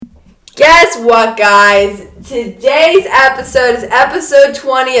Guess what, guys? Today's episode is episode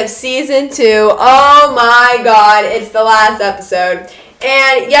 20 of season 2. Oh my god, it's the last episode.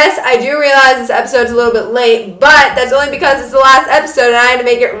 And yes, I do realize this episode's a little bit late, but that's only because it's the last episode and I had to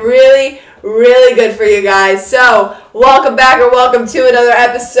make it really good for you guys. So, welcome back or welcome to another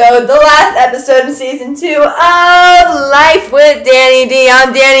episode, the last episode in season 2 of Life with Danny D.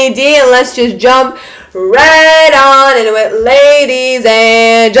 I'm Danny D, and let's just jump right on into it, ladies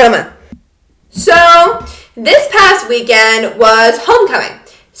and gentlemen. So, this past weekend was homecoming.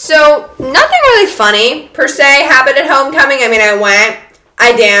 So, nothing really funny, per se, happened at homecoming. I mean, I went,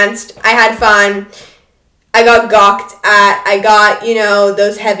 I danced, I had fun, I got gawked at, I got,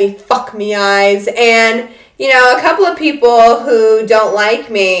 those heavy fuck me eyes, and, a couple of people who don't like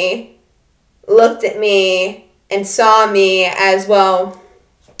me looked at me and saw me as, well,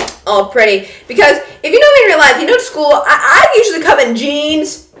 all pretty. Because, if you know me in real life, you know to school, I usually come in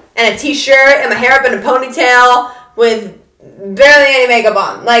jeans and a t-shirt and my hair up in a ponytail with barely any makeup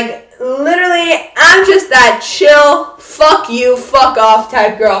on. Like, literally, I'm just that chill, fuck you, fuck off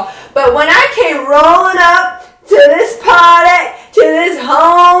type girl. But when I came rolling up to this party, to this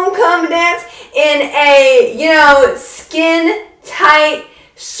homecoming dance in a, skin-tight,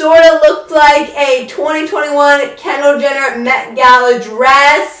 sort of looked like a 2021 Kendall Jenner Met Gala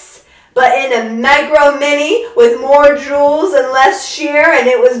dress, but in a micro mini with more jewels and less sheer, and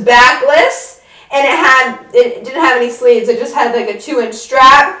it was backless, and it didn't have any sleeves. It just had like a 2-inch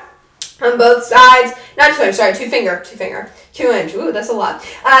strap on both sides. Not 2-inch, sorry, 2-finger. 2-inch, ooh, that's a lot.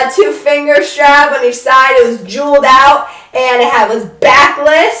 2-finger strap on each side. It was jeweled out, and it was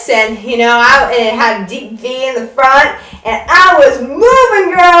backless, and it had a deep V in the front, and I was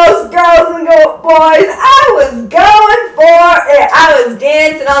moving, girls and boys. I was going for it. I was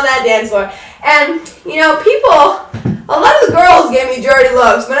dancing on that dance floor, and people, a lot of the girls gave me dirty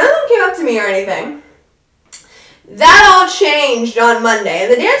looks, but none of them came up to me or anything. That all changed on Monday,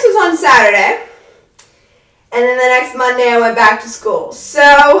 and the dance was on Saturday. And then the next Monday, I went back to school. So,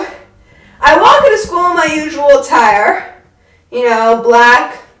 I walk into school in my usual attire.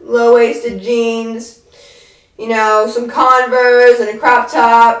 Black, low-waisted jeans. Some Converse and a crop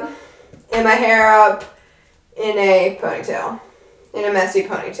top. And my hair up in a ponytail. In a messy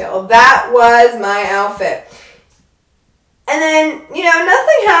ponytail. That was my outfit. And then,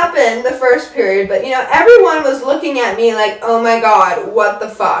 nothing happened the first period. But, everyone was looking at me like, oh my god, what the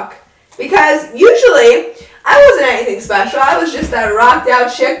fuck? Because usually, I wasn't anything special. I was just that rocked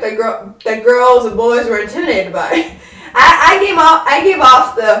out chick that girls and boys were intimidated by. I gave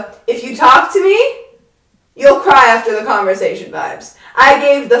off the, if you talk to me, you'll cry after the conversation vibes. I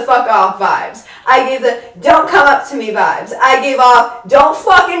gave the fuck off vibes. I gave the don't come up to me vibes. I gave off don't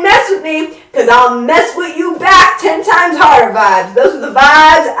fucking mess with me because I'll mess with you back 10 times harder vibes. Those are the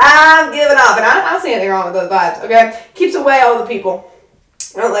vibes I'm giving off. And I don't see anything wrong with those vibes, okay? Keeps away all the people.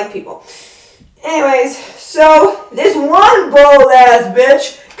 I don't like people. Anyways, so this one bold-ass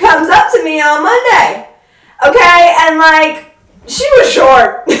bitch comes up to me on Monday, okay, and, she was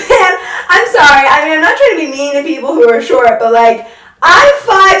short, and I'm sorry, I'm not trying to be mean to people who are short, but, I'm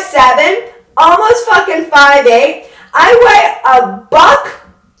 5'7", almost fucking 5'8", I weigh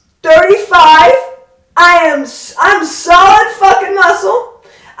 $135, I'm solid fucking muscle.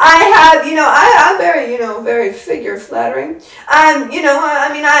 I have, I'm very, very figure flattering. I'm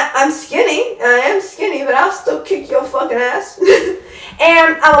skinny. I am skinny, but I'll still kick your fucking ass.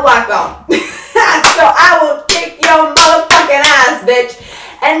 And I'm a black belt. So I will kick your motherfucking ass, bitch.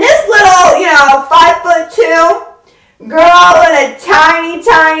 And this little, 5'2" girl in a tiny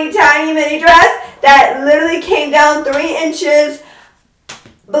mini dress that literally came down 3 inches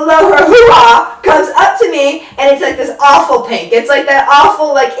below her hoo-ha comes up to me, and it's like this awful pink. It's like that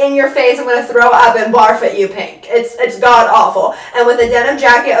awful, in your face, I'm gonna throw up and barf at you pink. It's god awful. And with a denim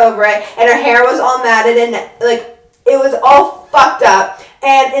jacket over it, and her hair was all matted, and it was all fucked up.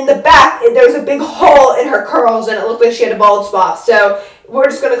 And in the back, there was a big hole in her curls, and it looked like she had a bald spot. So we're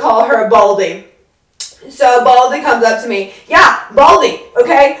just gonna call her Baldy. So Baldy comes up to me. Yeah, Baldy,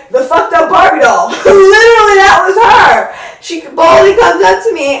 okay? The fucked up Barbie doll. Literally, that was her. Baldy comes up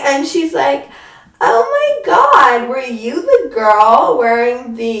to me and she's like, oh my god, were you the girl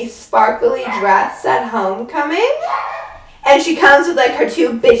wearing the sparkly dress at homecoming? And she comes with her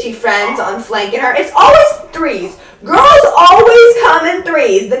 2 bitchy friends on flanking her. It's always threes. Girls always come in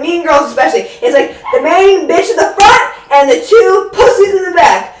threes. The mean girls especially. It's the main bitch in the front and the 2 pussies in the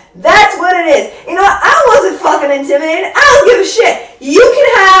back. That's what it is. I wasn't fucking intimidated. I don't give a shit. You can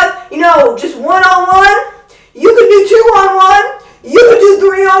have, just one-on-one. You can do 2-on-1. You could do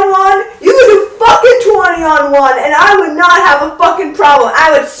 3-on-1. You could do fucking 20-on-1. And I would not have a fucking problem.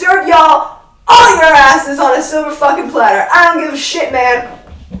 I would serve y'all all your asses on a silver fucking platter. I don't give a shit, man.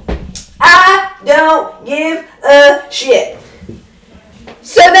 I don't give a shit.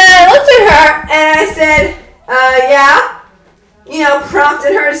 So then I looked at her and I said, yeah. You know,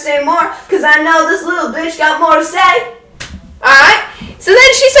 prompted her to say more, because I know this little bitch got more to say. Alright? So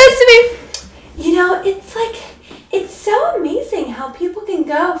then she says to me, you know, it's so amazing how people can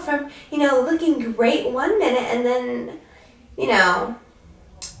go from, you know, looking great one minute and then, you know,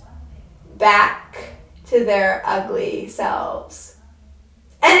 back to their ugly selves.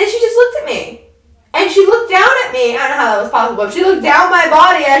 And then she just looked at me. And she looked down at me. I don't know how that was possible. She looked down my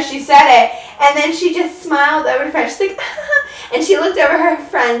body as she said it. And then she just smiled over to her. She's like, and she looked over her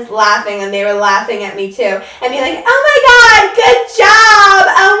friends laughing, and they were laughing at me too. And be like, oh my God, good job.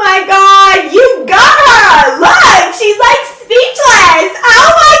 Oh my God, you got her. Look, she's like speechless.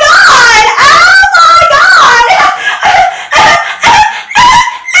 Oh my God. Oh my God.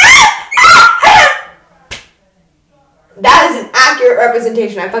 That is an accurate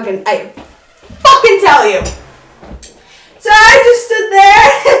representation. I fucking tell you. So I just stood there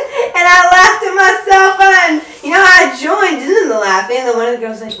and I laughed at myself, and you know, I joined in the laughing, and then one of the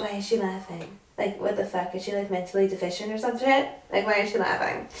girls was like, why is she laughing? Like, what the fuck? Is she like mentally deficient or some shit? Like, why is she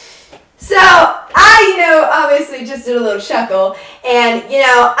laughing? So I, you know, obviously just did a little chuckle, and you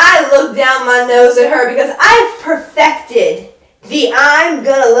know, I looked down my nose at her because I've perfected the I'm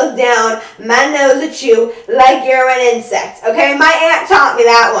gonna look down my nose at you like you're an insect. Okay, my aunt taught me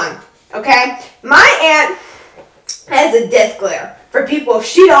that one. Okay, my aunt has a death glare for people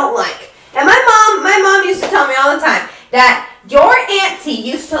she don't like. And my mom used to tell me all the time that your auntie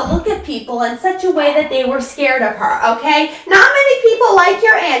used to look at people in such a way that they were scared of her, okay? Not many people like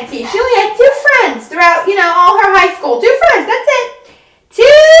your auntie. She only had 2 friends throughout, you know, all her high school. 2 friends, that's it. 2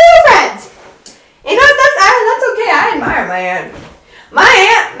 friends. You know what, that's okay. I admire my aunt. My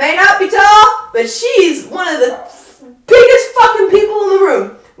aunt may not be tall, but she's one of the biggest fucking people in the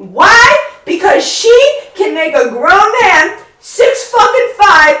room. Why? Because she can make a grown man,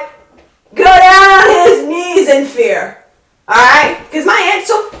 6'5", go down on his knees in fear. Alright? Because my aunt's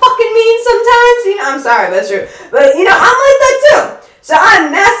so fucking mean sometimes. You know, I'm sorry, that's true. But, you know, I'm like that too. So I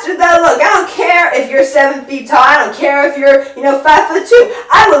mastered that look. I don't care if you're 7 feet tall. I don't care if you're, you know, 5'2".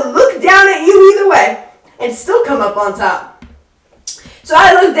 I will look down at you either way and still come up on top. So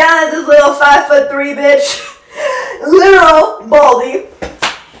I looked down at this little 5'3" bitch. Literal baldy.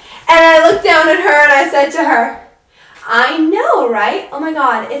 And I looked down at her and I said to her, I know, right? Oh my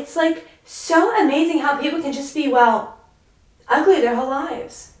God, it's like so amazing how people can just be, well, ugly their whole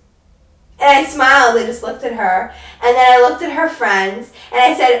lives. And I smiled and just looked at her. And then I looked at her friends and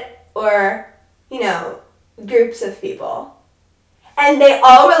I said, or, you know, groups of people. And they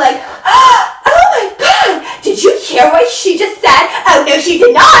all were like, oh my God, did you hear what she just said? Oh no, she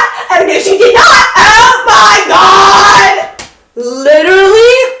did not. Oh no, she did not. Oh my God.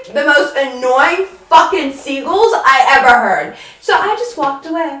 Literally the most annoying fucking seagulls I ever heard. So I just walked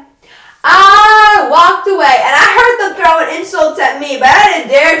away. I walked away and I heard them throwing insults at me, but I didn't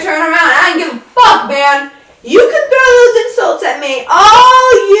dare turn around. I didn't give a fuck, man. You can throw those insults at me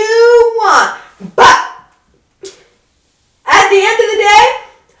all you want, but at the end of the day,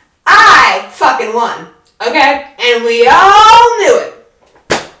 I fucking won. Okay? And we all knew it.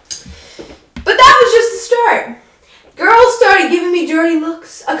 But that was just the start. Girls started giving me dirty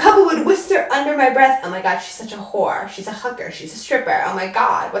looks. A couple would whisper under my breath, oh my God, she's such a whore. She's a hooker. She's a stripper. Oh my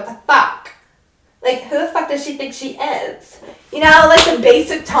God, what the fuck? Like, who the fuck does she think she is? You know, like the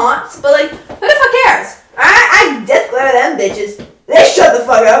basic taunts, but like, who the fuck cares? I death glare them bitches. They shut the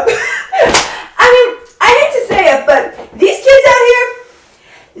fuck up. I mean, I hate to say it, but these kids out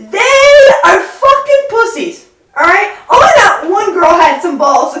here, they are fucking pussies. Alright? Only that one girl had some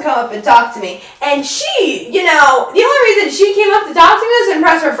balls to come up and talk to me. And she, you know, the only reason she came up to talk to me was to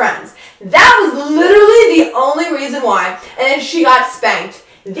impress her friends. That was literally the only reason why. And then she got spanked.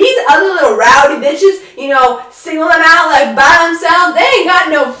 These other little rowdy bitches, you know, single them out like by themselves, they ain't got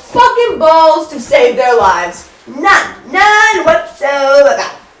no fucking balls to save their lives. None whatsoever.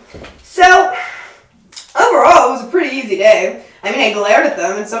 So, overall, it was a pretty easy day. I mean, I glared at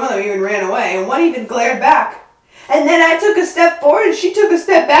them, and some of them even ran away, and one even glared back. And then I took a step forward, and she took a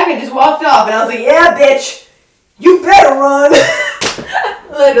step back and just walked off. And I was like, yeah, bitch, you better run.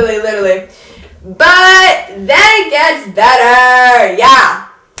 Literally. But then it gets better. Yeah.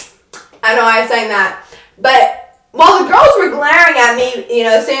 I don't know why I sang that. But while the girls were glaring at me, you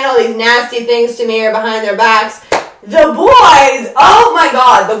know, saying all these nasty things to me or behind their backs, the boys, oh my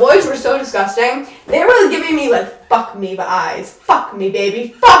God, the boys were so disgusting. They were giving me like, fuck me eyes. Fuck me, baby.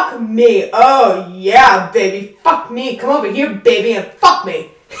 Fuck me. Oh, yeah, baby. Fuck me. Come over here, baby, and fuck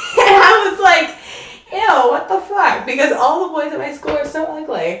me. because all the boys at my school are so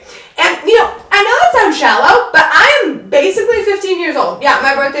ugly. And, I know that sounds shallow, but I am basically 15 years old. Yeah,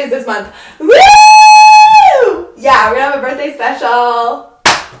 my birthday's this month. Woo! Yeah, we're gonna have a birthday special.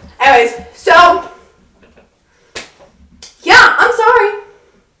 Anyways, so, yeah, I'm sorry.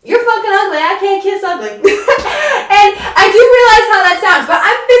 You're fucking ugly. I can't kiss ugly. And I do realize how that sounds, but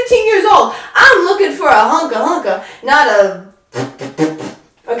I'm 15 years old. I'm looking for a hunka, not a...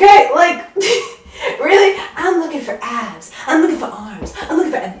 Okay, like, really? I'm looking for abs. I'm looking for arms. I'm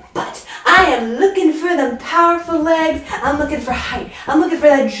looking for a butt. I am looking for them powerful legs. I'm looking for height. I'm looking for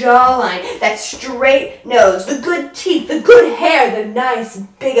that jawline, that straight nose, the good teeth, the good hair, the nice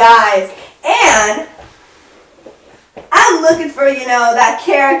big eyes. And I'm looking for, that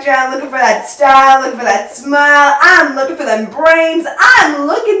character. I'm looking for that style. I'm looking for that smile. I'm looking for them brains. I'm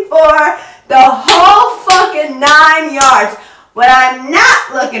looking for the whole fucking 9 yards. What I'm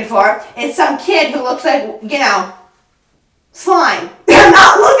not looking for is some kid who looks like, slime. I'm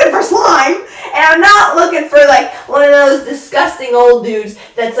not looking for slime. And I'm not looking for, one of those disgusting old dudes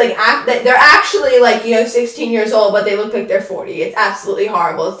that's, they're actually, 16 years old, but they look like they're 40. It's absolutely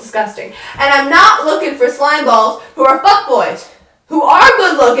horrible. It's disgusting. And I'm not looking for slime balls who are fuckboys, who are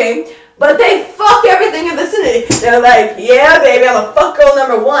good looking, but they fuck everything in the vicinity. They're like, yeah, baby, I'm a fuck girl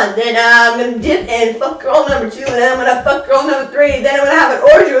number 1. Then I'm going to dip and fuck girl number 2. And then I'm going to fuck girl number 3. Then I'm going to have an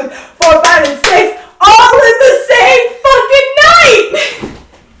orgy with 4, 5, and 6 all in the same fucking night.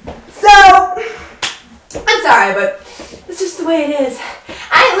 So, I'm sorry, but it's just the way it is.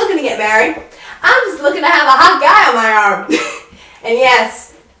 I ain't looking to get married. I'm just looking to have a hot guy on my arm. And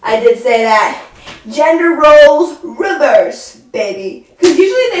yes, I did say that. Gender roles reverse, baby. Because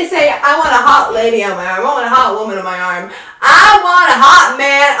usually they say, I want a hot lady on my arm. I want a hot woman on my arm. I want a hot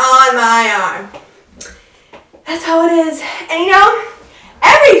man on my arm. That's how it is. And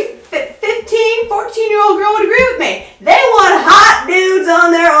every 15, 14-year-old girl would agree with me. They want hot dudes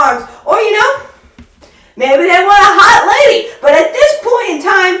on their arms. Or, maybe they want a hot lady. But at this point in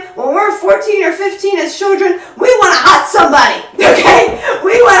time, when we're 14 or 15 as children, we want a hot somebody. Okay?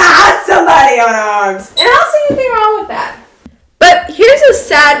 We want a hot somebody on our arms. And I don't see anything wrong with that. But here's a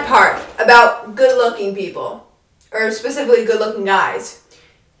sad part about good-looking people. Or specifically good-looking guys.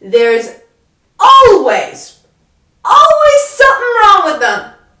 There's always something wrong with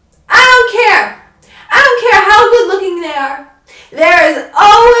them. I don't care how good looking they are. There is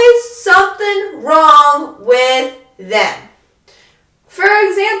always something wrong with them. For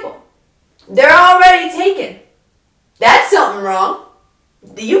example, they're already taken. That's something wrong.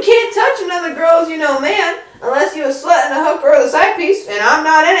 You can't touch another girl's, man, unless you're a slut and a hooker or the side piece, and I'm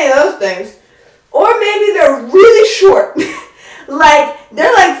not any of those things. Or maybe they're really short.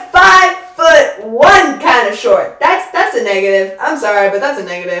 They're 5'1" kind of short. That's a negative. I'm sorry, but that's a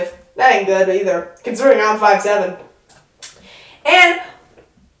negative. That ain't good either, considering I'm 5'7". And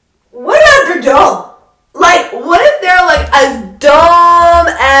what about they're dumb? What if they're as dumb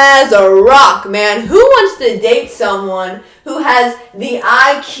as a rock, man? Who wants to date someone who has the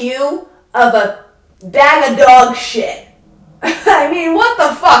IQ of a bag of dog shit? I mean, what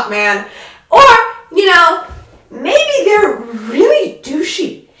the fuck, man? Or, maybe they're really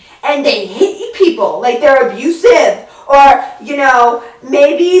douchey and they hit people, they're abusive. Or,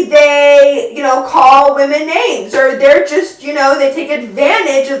 maybe they, call women names. Or they're just, they take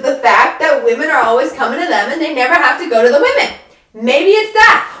advantage of the fact that women are always coming to them and they never have to go to the women. Maybe it's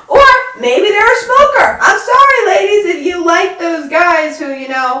that. Or maybe they're a smoker. I'm sorry, ladies, if you like those guys who,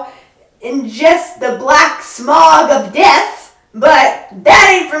 ingest the black smog of death. But that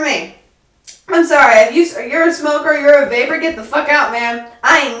ain't for me. I'm sorry. If you're a smoker, you're a vapor, get the fuck out, man.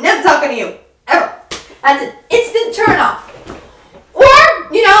 I ain't never talking to you. Ever. That's an instant turn off. Or,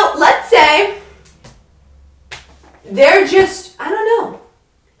 let's say they're just, I don't know.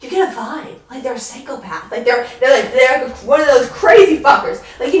 You get a vibe. They're a psychopath. They're one of those crazy fuckers.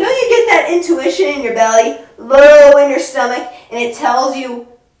 You get that intuition in your belly, low in your stomach, and it tells you,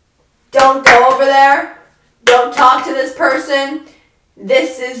 don't go over there. Don't talk to this person.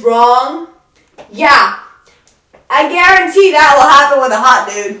 This is wrong. Yeah. I guarantee that will happen with a hot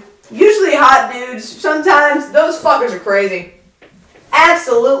dude. Usually hot dudes, sometimes those fuckers are crazy.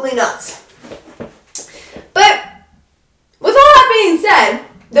 Absolutely nuts. But with all that being said,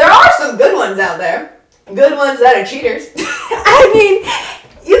 there are some good ones out there. Good ones that are cheaters. I mean,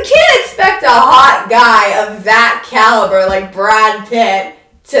 you can't expect a hot guy of that caliber like Brad Pitt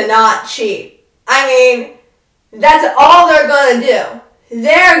to not cheat. I mean, that's all they're gonna do.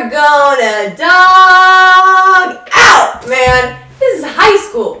 They're gonna dog out, man. This is high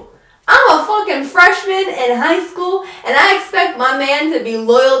school. I'm a fucking freshman in high school, and I expect my man to be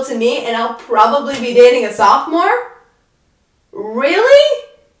loyal to me, and I'll probably be dating a sophomore? Really?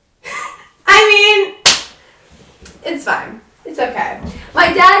 I mean, it's fine. It's okay.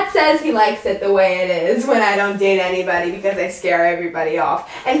 My dad says he likes it the way it is when I don't date anybody because I scare everybody off.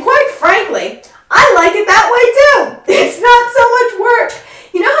 And quite frankly, I like it that way too. It's not so much work.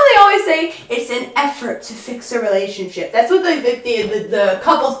 You know how they always say it's an effort to fix a relationship? That's what the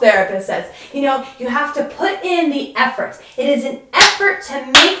couples therapist says. You know, you have to put in the effort. It is an effort to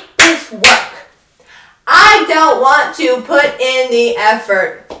make this work. I don't want to put in the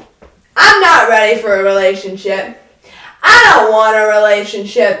effort. I'm not ready for a relationship. I don't want a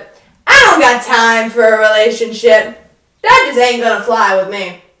relationship. I don't got time for a relationship. That just ain't gonna fly with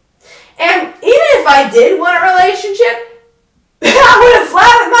me. And even if I did want a relationship, that wouldn't fly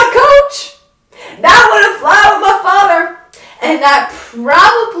with my coach. That wouldn't fly with my father. And that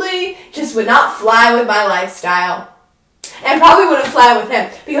probably just would not fly with my lifestyle. And probably wouldn't fly with him.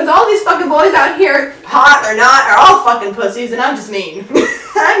 Because all these fucking boys out here, hot or not, are all fucking pussies and I'm just mean.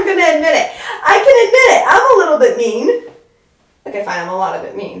 I'm gonna admit it. I can admit it. I'm a little bit mean. Okay, fine, I'm a lot of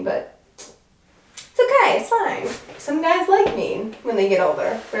it mean, but it's okay, it's fine. Some guys like mean when they get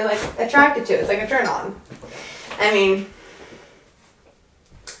older. They're like attracted to it. It's like a turn on. I mean,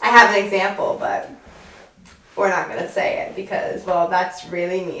 I have an example, but we're not gonna say it because, well, that's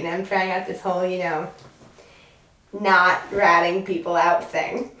really mean. I'm trying out this whole, not ratting people out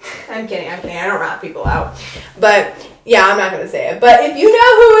thing. I'm kidding, I don't rat people out. But, yeah, I'm not going to say it. But if you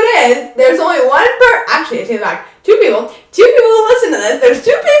know who it is, there's only one actually, I take it back. Two people who listen to this. There's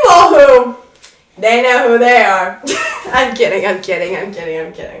two people who, they know who they are. I'm kidding.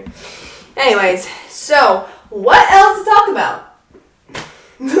 Anyways, so, what else to talk about?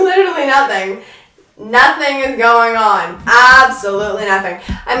 Literally nothing. Nothing is going on. Absolutely nothing.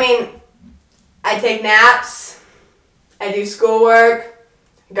 I mean, I take naps. I do schoolwork,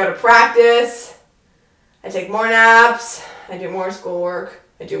 I go to practice, I take more naps, I do more schoolwork,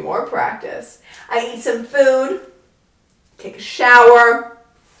 I do more practice. I eat some food, take a shower,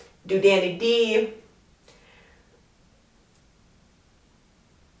 do Danny D,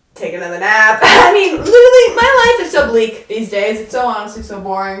 take another nap. I mean, literally, my life is so bleak these days. It's so honestly so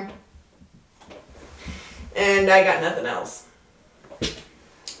boring. And I got nothing else.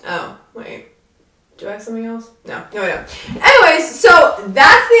 Oh, wait. Do I have something else? No, I don't. Anyways, so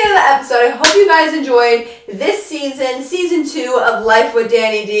that's the end of the episode. I hope you guys enjoyed this season 2 of Life with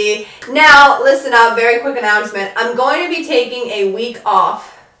Danny D. Now, listen up, very quick announcement. I'm going to be taking a week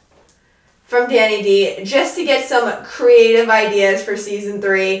off from Danny D just to get some creative ideas for season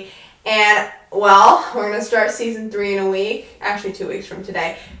 3. And, well, we're going to start season 3 in a week. Actually, 2 weeks from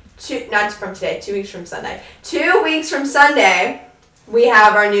today. 2 weeks from Sunday. 2 weeks from Sunday. We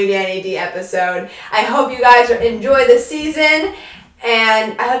have our new Danny D episode. I hope you guys enjoy this season,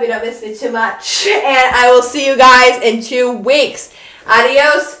 and I hope you don't miss me too much. And I will see you guys in 2 weeks.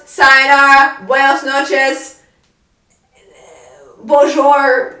 Adios, sayonara, buenos noches,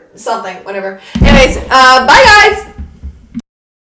 bonjour, something, whatever. Anyways, bye guys!